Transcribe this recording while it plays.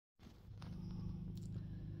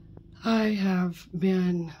I have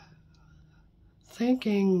been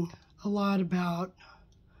thinking a lot about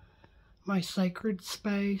my sacred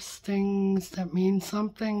space, things that mean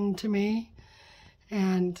something to me,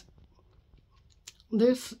 and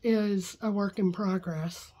this is a work in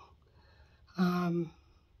progress. So I'm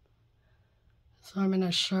going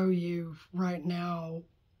to show you right now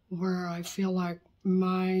where I feel like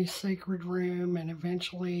my sacred room and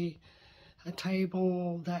eventually a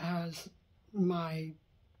table that has my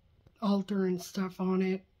altar and stuff on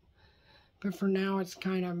it. But for now, it's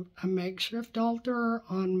kind of a makeshift altar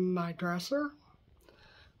on my dresser.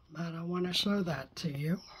 But I want to show that to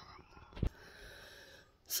you.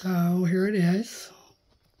 So here it is.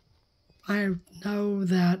 I know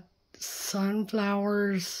that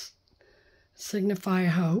sunflowers signify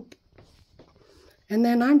hope. And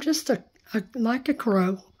then I'm just like a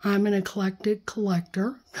crow. I'm an eclectic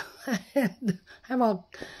collector. And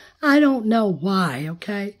I don't know why,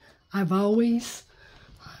 okay? I've always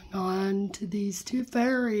gone to these two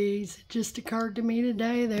fairies. It just occurred to me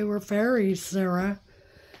today they were fairies, Sarah.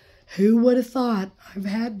 Who would have thought? I've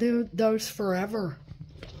had those forever.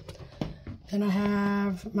 Then I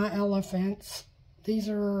have my elephants.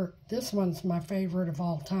 This one's my favorite of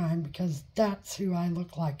all time because that's who I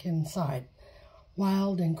look like inside.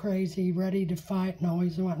 Wild and crazy, ready to fight and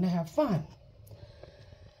always wanting to have fun.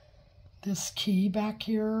 This key back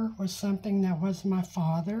here was something that was my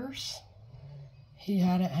father's. He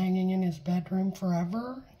had it hanging in his bedroom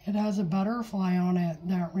forever. It has a butterfly on it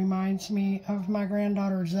that reminds me of my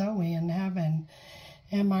granddaughter Zoe in heaven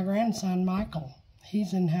and my grandson Michael.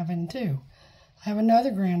 He's in heaven too. I have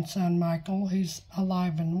another grandson, Michael, who's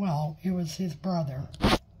alive and well. It was his brother.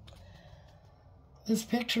 This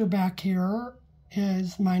picture back here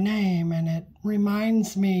is my name, and it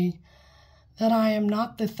reminds me that I am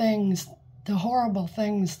not the horrible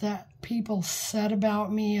things that people said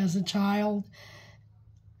about me as a child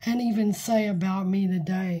and even say about me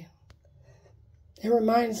today. It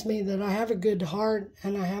reminds me that I have a good heart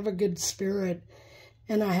and I have a good spirit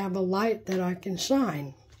and I have a light that I can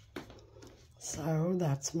shine. So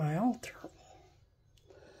that's my altar.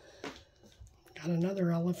 Got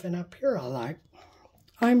another elephant up here I like.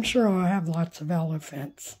 I'm sure I have lots of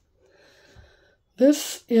elephants.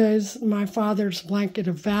 This is my father's blanket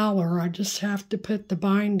of valor. I just have to put the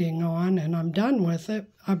binding on and I'm done with it.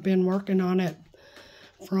 I've been working on it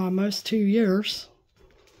for almost 2 years.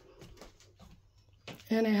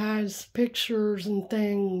 And it has pictures and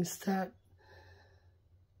things that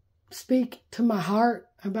speak to my heart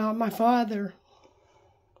about my father,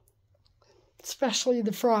 especially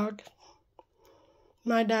the frog.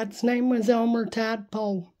 My dad's name was Elmer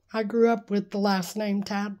Tadpole. I grew up with the last name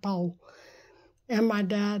Tadpole, and my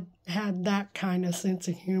dad had that kind of sense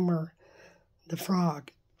of humor, the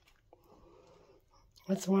frog.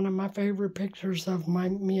 That's one of my favorite pictures of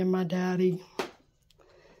me and my daddy.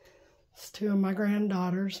 It's two of my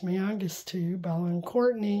granddaughters, my youngest two, Bella and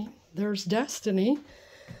Courtney. There's Destiny,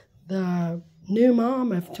 the new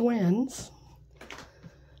mom of twins.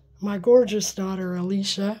 My gorgeous daughter,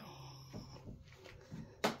 Alicia.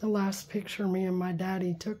 The last picture me and my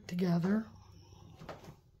daddy took together.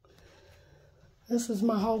 This is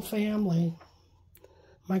my whole family.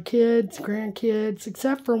 My kids, grandkids,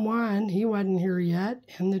 except for one, he wasn't here yet.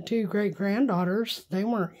 And the two great-granddaughters, they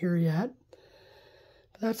weren't here yet.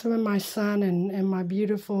 But that's when my son and my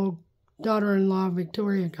beautiful daughter-in-law,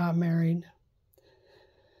 Victoria, got married.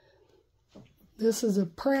 This is a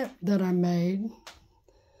print that I made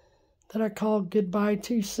that I called Goodbye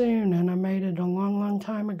Too Soon, and I made it a long, long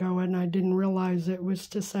time ago, and I didn't realize it was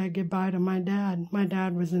to say goodbye to my dad. My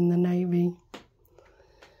dad was in the Navy.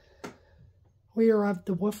 We are of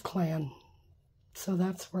the Wolf Clan, so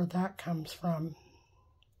that's where that comes from.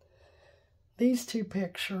 These two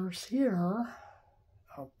pictures here,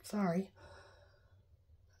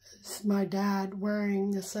 it's my dad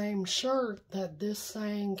wearing the same shirt that this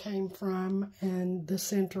saying came from and the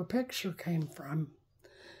center picture came from.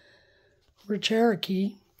 We're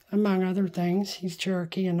Cherokee, among other things. He's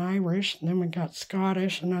Cherokee and Irish, and then we got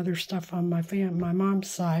Scottish and other stuff on my mom's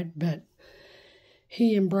side, but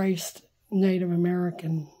he embraced Native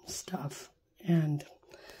American stuff, and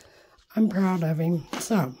I'm proud of him.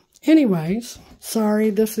 So, anyways, sorry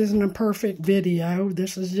this isn't a perfect video.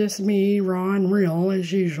 This is just me, raw and real,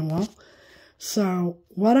 as usual. So,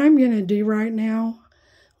 what I'm going to do right now,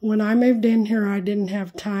 when I moved in here, I didn't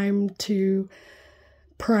have time to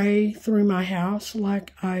pray through my house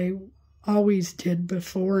like I always did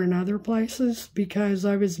before in other places because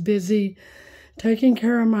I was busy taking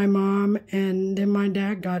care of my mom, and then my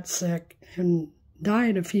dad got sick and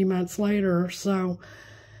died a few months later. So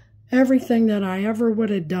Everything that I ever would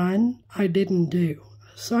have done, I didn't do.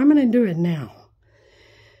 So I'm going to do it now.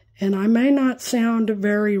 And I may not sound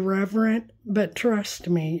very reverent, but trust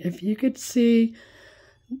me, if you could see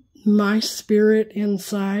my spirit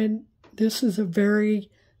inside, this is a very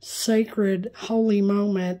sacred, holy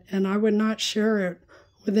moment, and I would not share it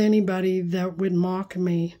with anybody that would mock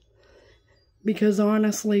me. Because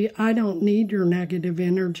honestly, I don't need your negative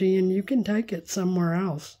energy, and you can take it somewhere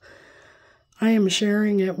else. I am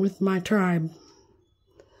sharing it with my tribe,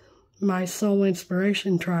 my Soul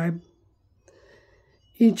Inspiration tribe.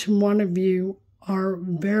 Each one of you are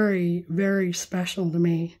very, very special to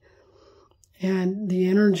me. And the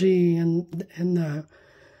energy and the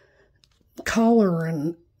color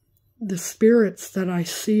and the spirits that I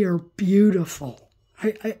see are beautiful.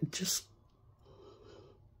 I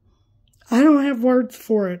don't have words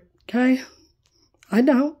for it, okay? I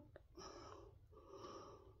don't.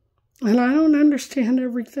 And I don't understand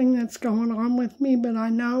everything that's going on with me, but I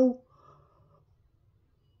know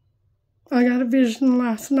I got a vision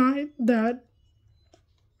last night that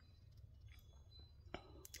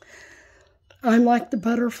I'm like the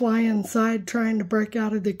butterfly inside trying to break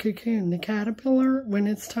out of the cocoon, the caterpillar, when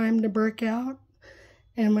it's time to break out.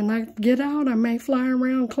 And when I get out, I may fly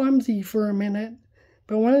around clumsy for a minute,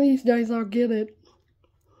 but one of these days I'll get it.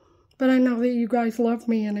 But I know that you guys love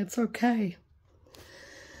me and it's okay.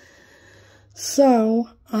 So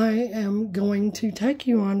I am going to take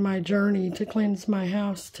you on my journey to cleanse my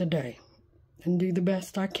house today and do the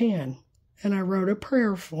best I can. And I wrote a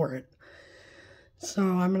prayer for it. So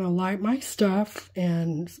I'm going to light my stuff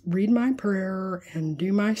and read my prayer and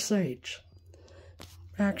do my sage.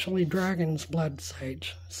 Actually, dragon's blood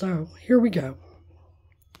sage. So here we go.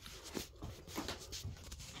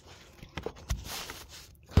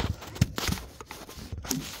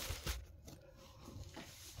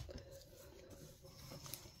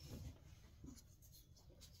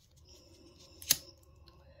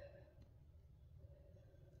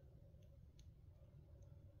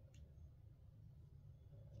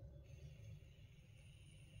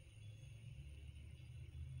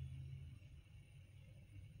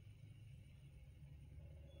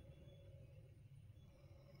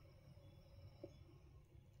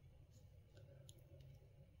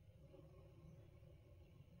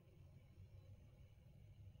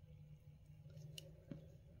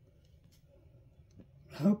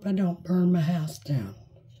 I hope I don't burn my house down.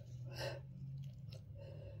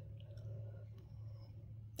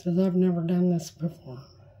 Because I've never done this before.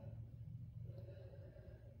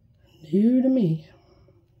 New to me.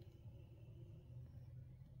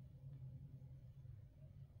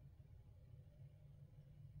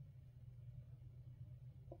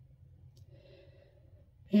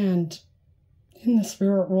 And in the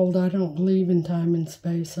spirit world, I don't believe in time and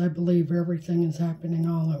space. I believe everything is happening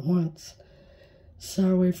all at once.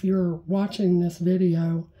 So if you're watching this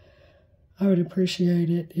video, I would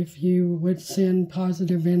appreciate it if you would send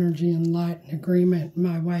positive energy and light and agreement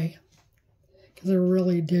my way. Because I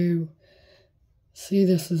really do see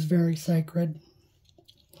this as very sacred.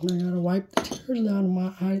 And I gotta wipe the tears out of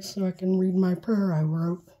my eyes so I can read my prayer I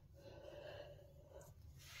wrote.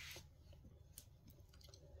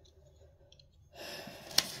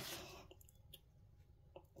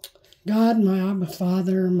 God, my Abba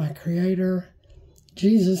Father, my Creator,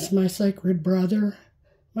 Jesus, my sacred brother,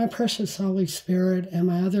 my precious Holy Spirit, and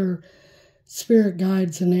my other spirit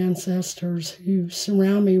guides and ancestors who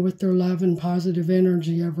surround me with their love and positive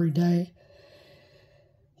energy every day.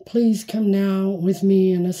 Please come now with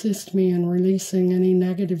me and assist me in releasing any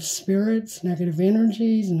negative spirits, negative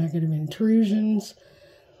energies, negative intrusions.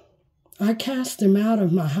 I cast them out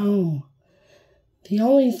of my home. The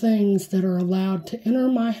only things that are allowed to enter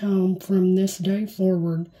my home from this day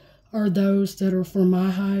forward are those that are for my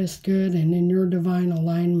highest good and in your divine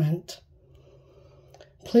alignment.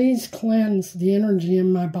 Please cleanse the energy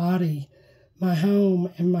in my body, my home,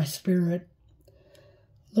 and my spirit.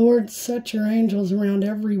 Lord, set your angels around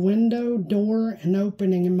every window, door, and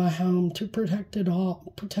opening in my home to protect it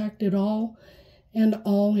all, and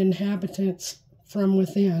all inhabitants from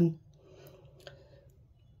within,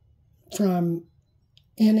 from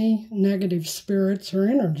any negative spirits or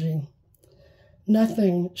energy.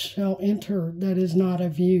 Nothing shall enter that is not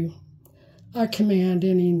of you. I command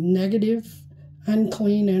any negative,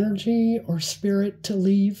 unclean energy or spirit to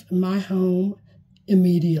leave my home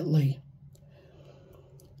immediately.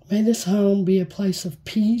 May this home be a place of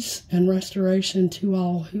peace and restoration to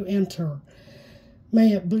all who enter.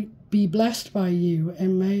 May it be blessed by you,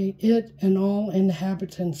 and may it and all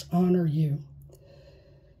inhabitants honor you.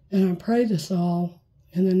 And I pray this all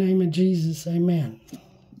in the name of Jesus, amen.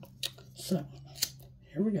 So,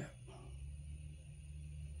 here we go.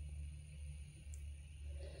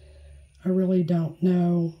 I really don't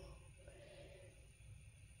know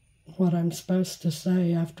what I'm supposed to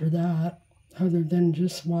say after that, other than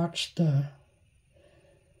just watch the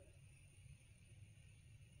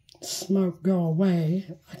smoke go away.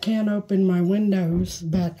 I can't open my windows,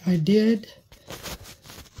 but I did,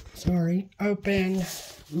 open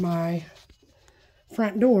my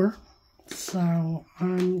front door. So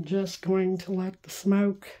I'm just going to let the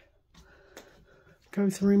smoke go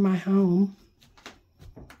through my home,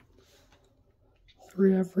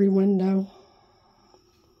 through every window.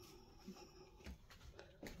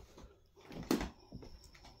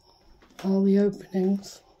 All the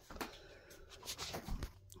openings.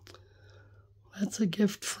 That's a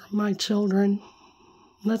gift from my children.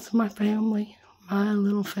 That's my family, my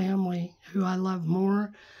little family, who I love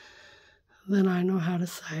more than I know how to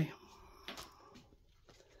say.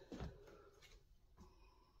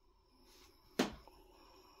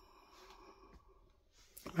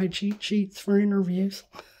 My cheat sheets for interviews.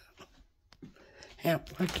 Yeah,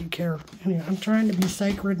 like you care. Anyway, I'm trying to be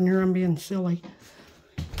sacred and here I'm being silly.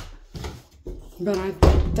 But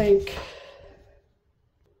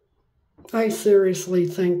I seriously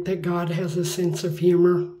think that God has a sense of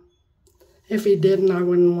humor. If he didn't, I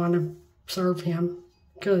wouldn't want to serve him,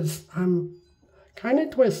 because I'm kind of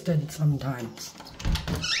twisted sometimes.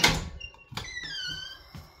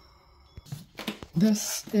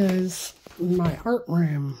 This is my art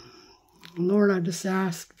room. Lord, I just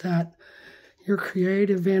ask that your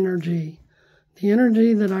creative energy, the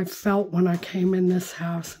energy that I felt when I came in this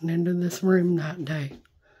house and into this room that day,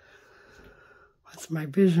 that's my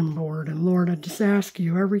vision board. And Lord, I just ask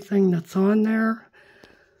you, everything that's on there,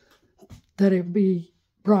 that it be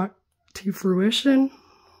brought to fruition.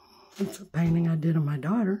 It's a painting I did of my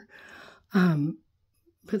daughter.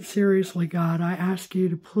 But seriously, God, I ask you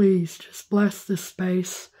to please just bless this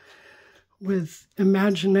space with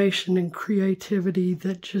imagination and creativity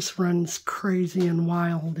that just runs crazy and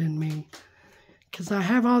wild in me. Because I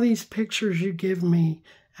have all these pictures you give me,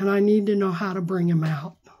 and I need to know how to bring them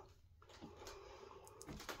out.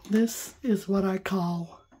 This is what I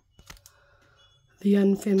call the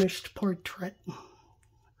unfinished portrait.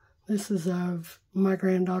 This is of my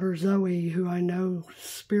granddaughter Zoe, who I know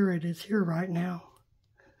spirit is here right now.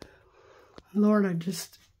 Lord, I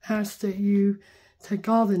just ask that you take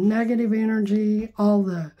all the negative energy, all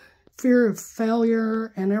the fear of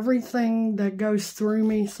failure, and everything that goes through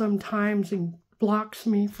me sometimes and blocks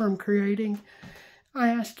me from creating. I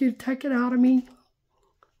ask you to take it out of me.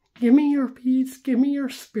 Give me your peace, give me your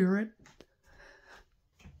spirit,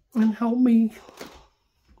 and help me.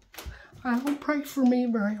 I don't pray for me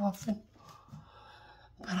very often,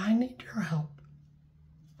 but I need your help.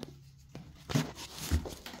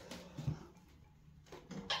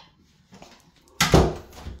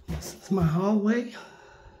 This is my hallway.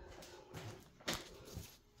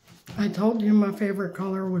 I told you my favorite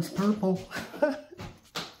color was purple.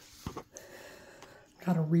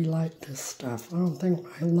 Gotta relight this stuff. I don't think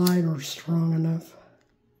my lighter's strong enough.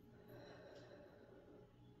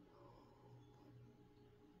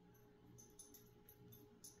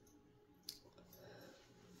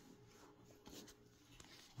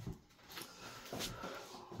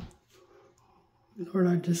 Lord,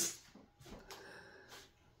 I just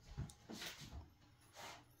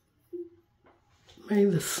may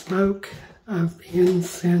the smoke of the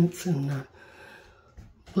incense and the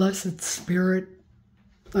blessed spirit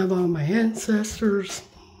of all my ancestors,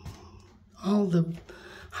 all the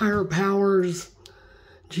higher powers,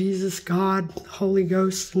 Jesus, God, Holy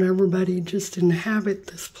Ghost, and everybody just inhabit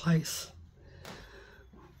this place.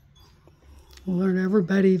 Lord,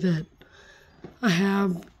 everybody that I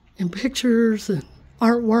have in pictures and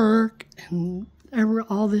artwork and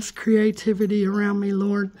all this creativity around me,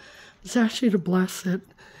 Lord, I just ask you to bless it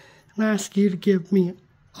and I ask you to give me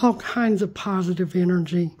all kinds of positive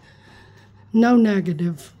energy. No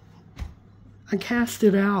negative. I cast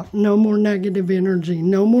it out. No more negative energy.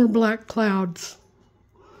 No more black clouds.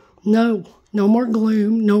 No more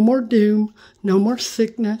gloom. No more doom. No more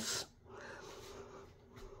sickness.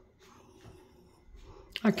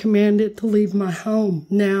 I command it to leave my home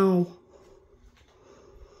now.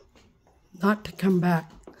 Not to come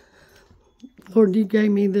back. Lord, you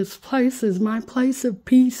gave me this place as my place of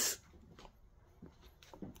peace.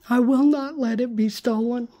 I will not let it be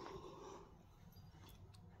stolen.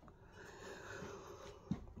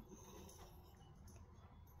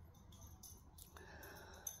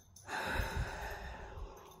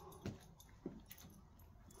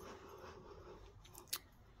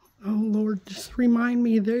 Oh, Lord, just remind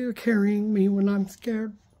me that you're carrying me when I'm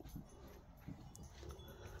scared.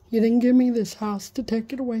 You didn't give me this house to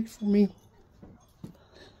take it away from me.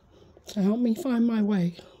 So help me find my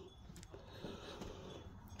way.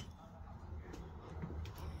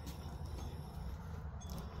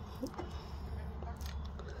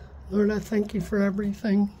 Lord, I thank you for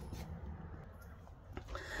everything.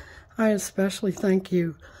 I especially thank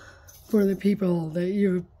you for the people that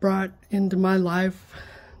you've brought into my life,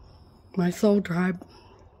 my soul tribe,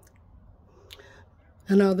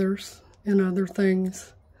 and others, and other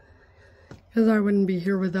things, because I wouldn't be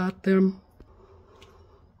here without them.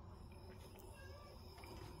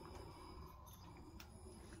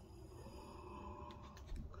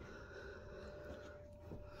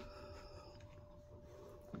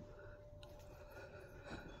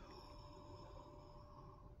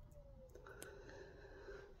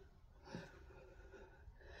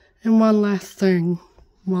 And one last thing,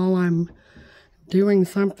 while I'm doing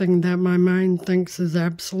something that my mind thinks is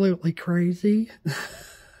absolutely crazy,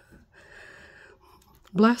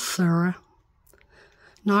 bless Sarah.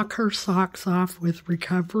 Knock her socks off with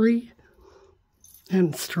recovery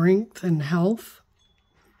and strength and health.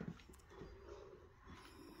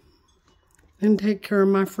 And take care of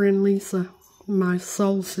my friend Lisa, my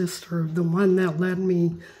soul sister, the one that led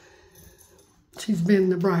me. She's been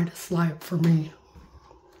the brightest light for me.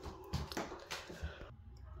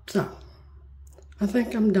 So, I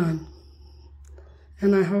think I'm done.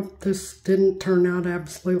 And I hope this didn't turn out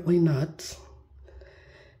absolutely nuts.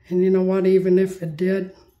 And you know what, even if it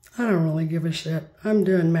did, I don't really give a shit. I'm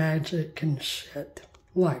doing magic and shit.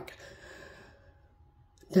 Like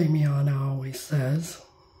Damiana always says.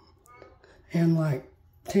 And like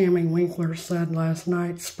Tammy Winkler said last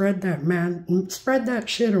night, spread that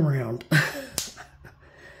shit around.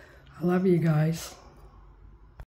 I love you guys.